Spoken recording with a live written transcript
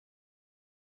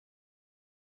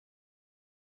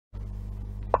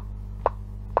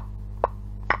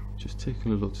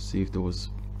taking a look to see if there was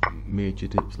major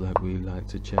dips like we like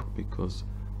to check, because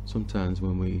sometimes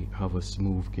when we have a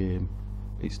smooth game,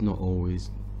 it's not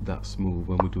always that smooth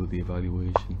when we do the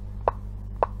evaluation,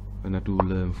 and I do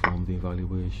learn from the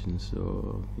evaluation.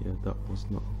 So yeah, that was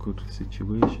not a good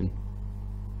situation.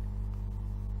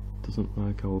 Doesn't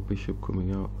like our bishop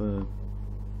coming out there.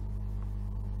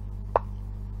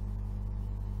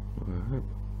 Alright,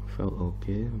 felt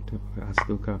okay. I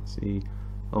still can't see.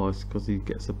 Oh, it's because he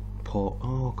gets a pawn.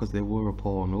 Oh, because they were a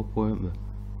pawn up, weren't they?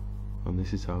 And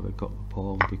this is how they got the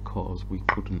pawn, because we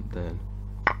couldn't then.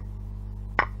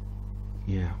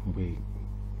 Yeah, we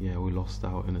lost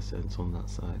out in a sense on that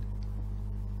side.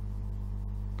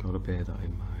 Gotta bear that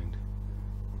in mind.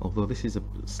 Although this is a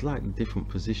slightly different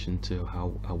position to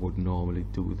how I would normally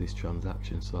do this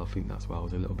transaction, so I think that's why I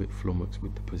was a little bit flummoxed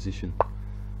with the position.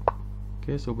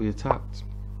 Okay, so we attacked,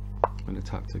 and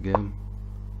attacked again,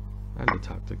 and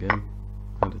attacked again,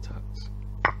 and attacked.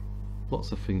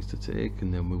 Lots of things to take,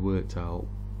 and then we worked out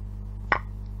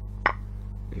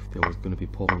if there was going to be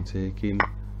pawn taking,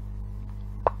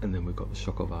 and then we got the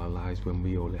shock of our lives when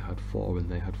we only had 4 and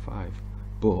they had 5.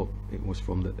 But it was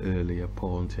from the earlier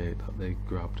pawn take that they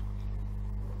grabbed.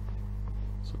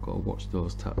 So got to watch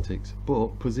those tactics.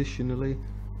 But positionally,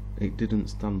 it didn't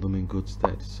stand them in good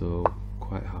stead. So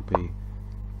quite happy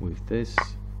with this.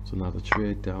 So now the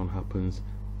trade down happens.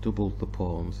 Doubled the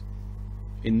pawns.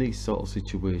 In these sort of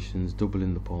situations,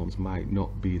 doubling the pawns might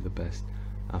not be the best.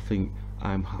 I think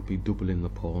I'm happy doubling the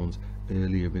pawns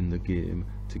earlier in the game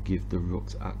to give the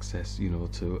rooks access, you know,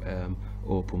 to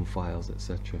open files,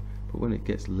 etc. But when it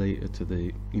gets later to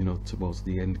the, you know, towards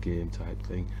the end game type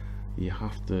thing, you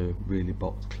have to really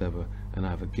box clever and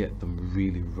either get them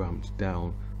really ramped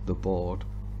down the board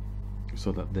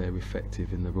so that they're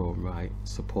effective in their own right,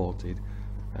 supported,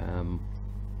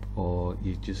 or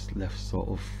you just left sort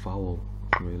of foul,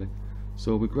 really.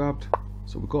 So we grabbed,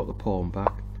 so we got the pawn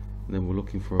back, and then we're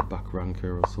looking for a back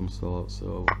ranker or some sort,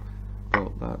 so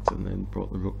brought that and then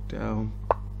brought the rook down.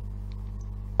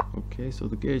 Okay, so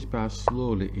the gauge bar is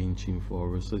slowly inching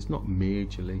for us, so it's not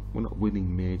majorly, we're not winning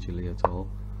majorly at all.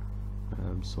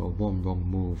 So one wrong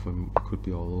move and it could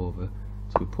be all over.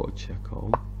 So we put a check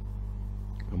on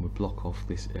and we block off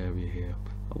this area here.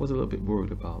 I was a little bit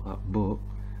worried about that, but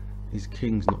his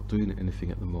king's not doing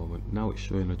anything at the moment. Now it's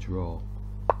showing a draw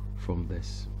from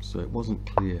this, so it wasn't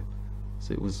clear.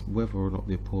 So it was whether or not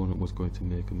the opponent was going to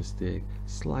make a mistake.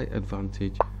 Slight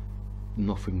advantage,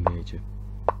 nothing major.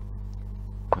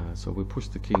 So we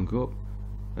pushed the king up,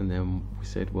 and then we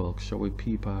said, well, shall we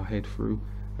peep our head through?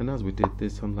 And as we did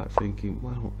this, I'm like thinking,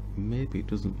 well, maybe it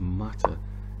doesn't matter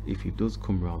if he does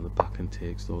come round the back and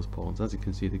takes those pawns. As you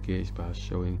can see, the gauge bar is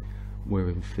showing we're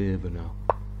in favour now,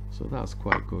 so that's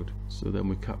quite good. So then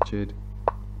we captured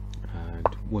and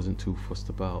wasn't too fussed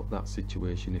about that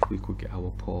situation if we could get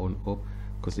our pawn up,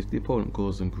 because if the opponent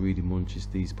goes and greedy munches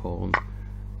these pawns,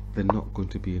 they're not going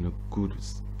to be in a good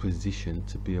position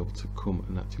to be able to come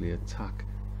and actually attack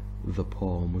the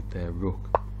pawn with their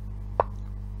rook.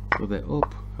 So they're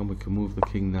up, and we can move the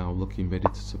king now, looking ready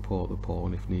to support the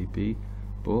pawn if need be.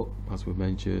 But as we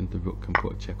mentioned, the rook can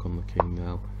put a check on the king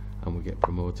now, and we get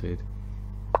promoted.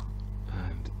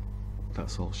 And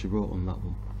that's all she wrote on that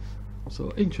one.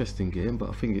 So interesting game, but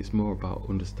I think it's more about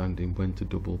understanding when to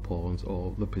double pawns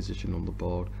or the position on the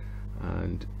board,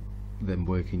 and then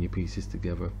working your pieces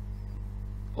together.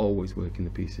 Always working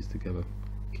the pieces together,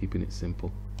 keeping it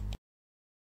simple.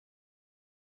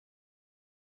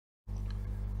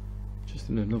 Just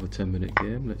in another 10-minute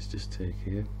game, let's just take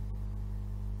here.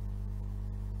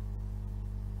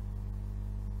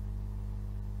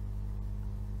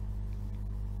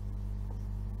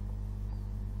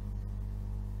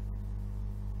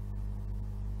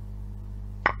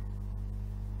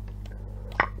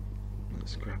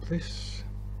 Let's grab this.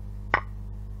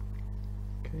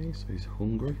 Okay, so he's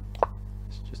hungry.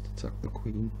 Let's just attack the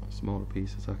queen. A smaller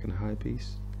piece attacking a high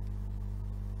piece.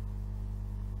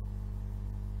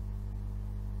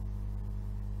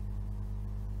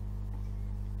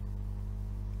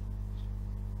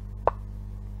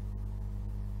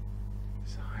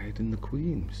 He's hiding the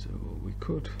queen, so we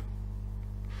could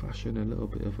fashion a little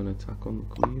bit of an attack on the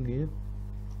queen here.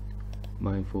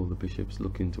 Mindful the bishop's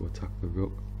looking to attack the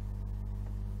rook.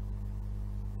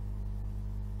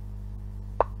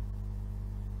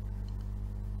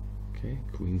 Okay,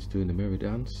 queen's doing a mirror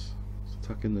dance. It's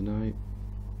attacking the knight.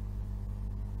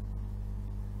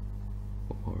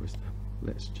 What more is there?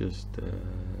 Let's just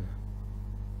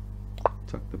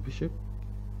attack the bishop.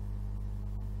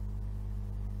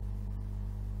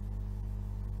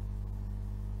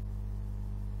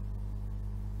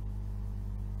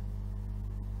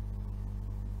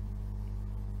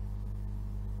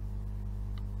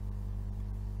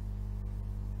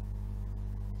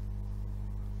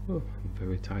 Oh, I'm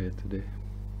very tired today.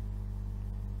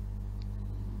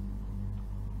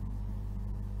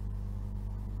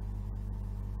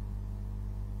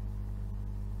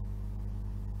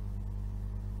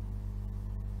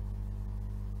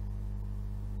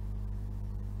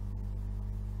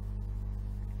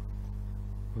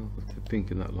 Well, after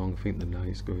thinking that long, I think the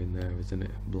knight's going there, isn't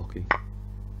it? Blocking.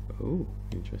 Oh,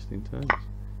 interesting times.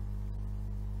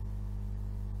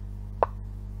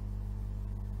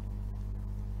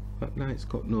 That knight's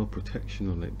got no protection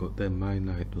on it, but then my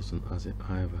knight doesn't, has it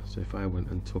either. So if I went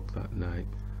and took that knight,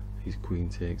 his queen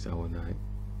takes our knight.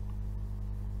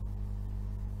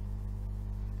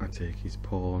 I take his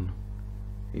pawn,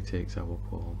 he takes our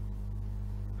pawn.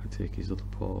 I take his other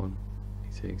pawn,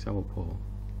 he takes our pawn.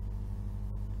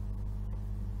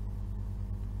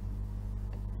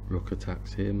 Rook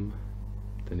attacks him,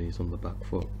 then he's on the back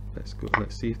foot. Let's go.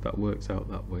 Let's see if that works out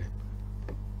that way.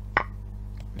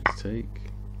 Let's take.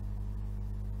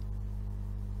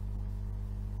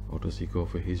 Or does he go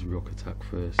for his rook attack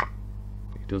first?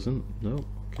 He doesn't. No.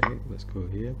 Okay, let's go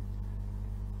here.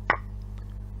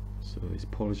 So he's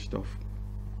polished off.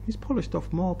 He's polished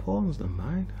off more pawns than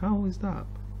mine. How is that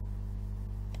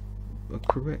a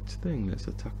correct thing? Let's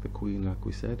attack the queen like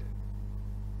we said.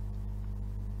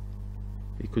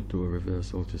 He could do a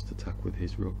reversal, just attack with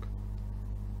his rook.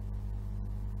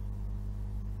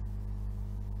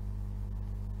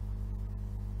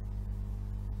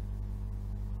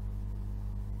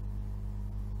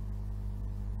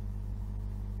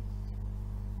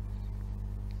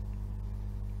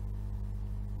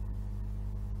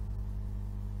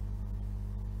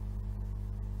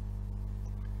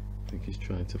 I think he's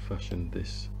trying to fashion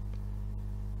this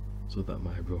so that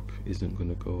my rook isn't going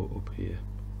to go up here.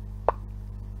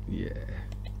 Yeah.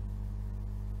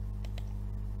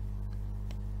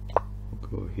 We'll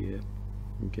go here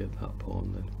and get that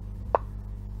pawn then.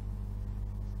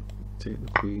 Take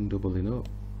the queen, doubling up.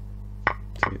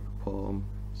 Take the pawn.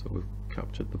 So we've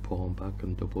captured the pawn back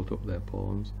and doubled up their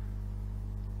pawns.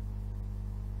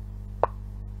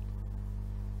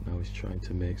 Now he's trying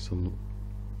to make some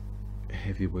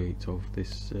heavyweight of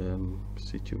this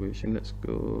situation. Let's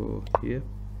go here.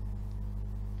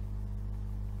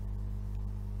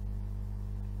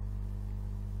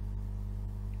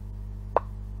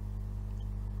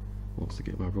 Wants to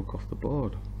get my rook off the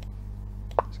board.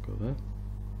 Let's go there.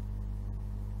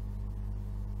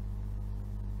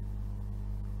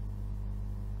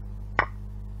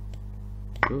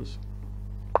 Does.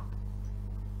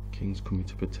 King's coming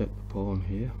to protect the pawn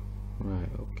here. Right,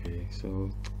 okay,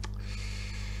 so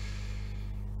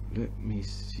let me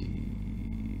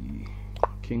see.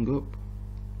 King up.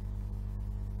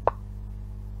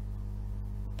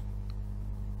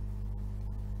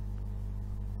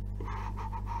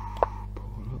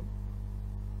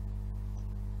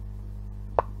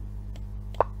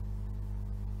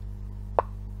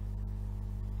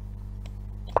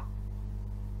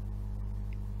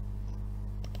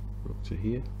 Rook to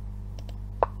here.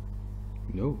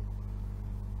 No.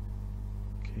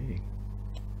 Okay.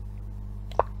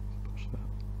 Push that.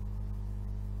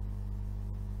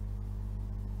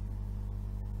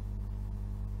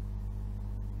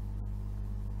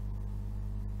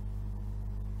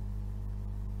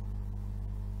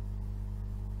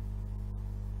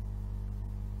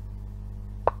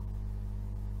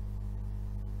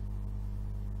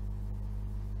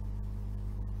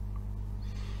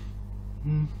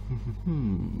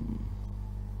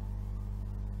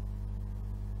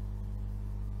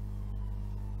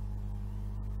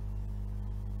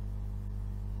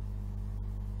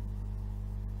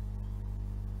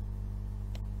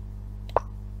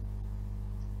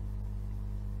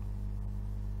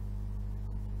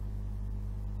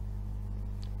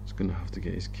 He's going to have to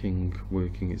get his king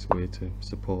working its way to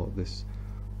support this,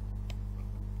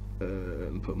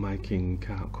 but my king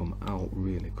can't come out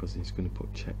really because he's going to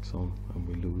put checks on and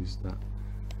we lose that.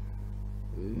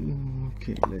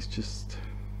 Okay, let's just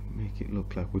make it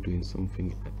look like we're doing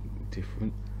something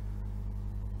different.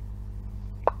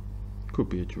 Could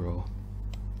be a draw.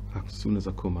 As soon as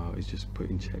I come out, he's just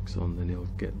putting checks on, then he'll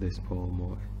get this pawn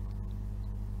more.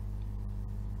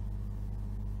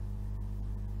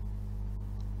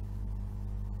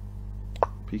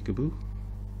 Peekaboo.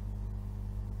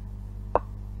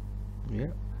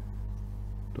 Yeah.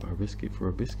 Do I risk it for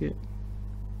a biscuit?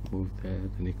 Move there,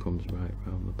 then he comes right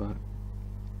round the back.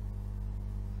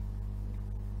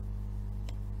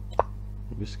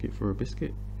 Risk it for a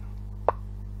biscuit.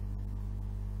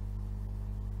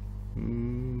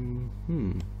 I'm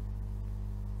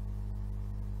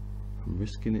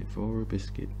risking it for a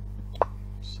biscuit.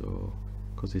 So,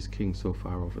 because his king's so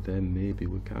far over there, maybe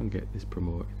we can get this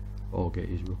promoted. or get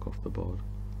his rook off the board.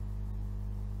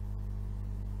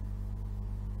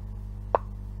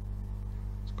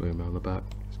 It's going around the back,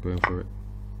 it's going for it.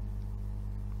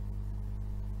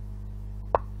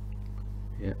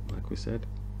 Yeah, like we said.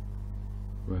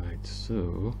 Right,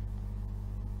 so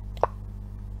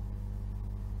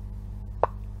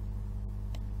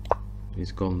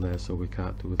he's gone there, so we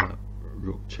can't do that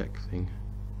rook check thing.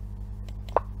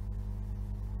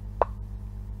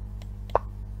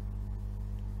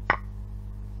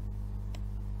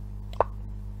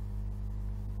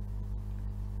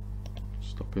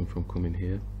 Stop him from coming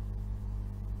here.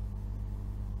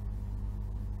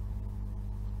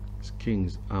 His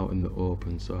king's out in the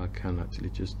open, so I can actually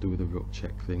just do the rook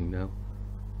check thing now.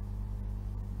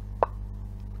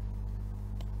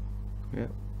 Yeah.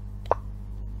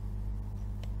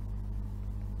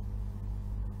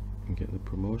 And get the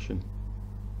promotion.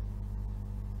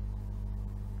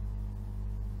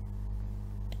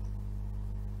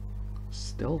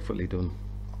 Stealthily done.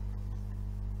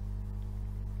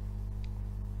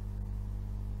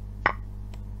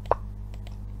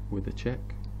 With a check.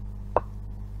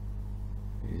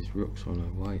 His rook's on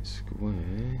a white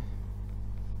square.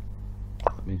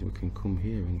 That means we can come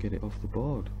here and get it off the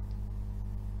board.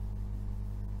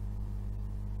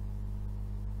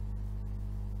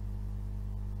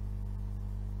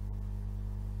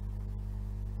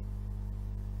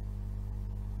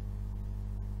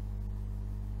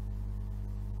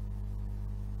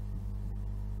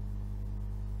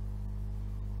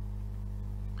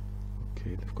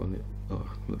 Okay, they've gone it.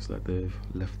 Oh, looks like they've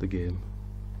left the game.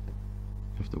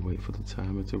 Have to wait for the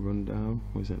timer to run down.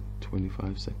 Was it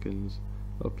 25 seconds?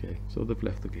 Okay, so they've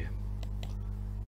left the game.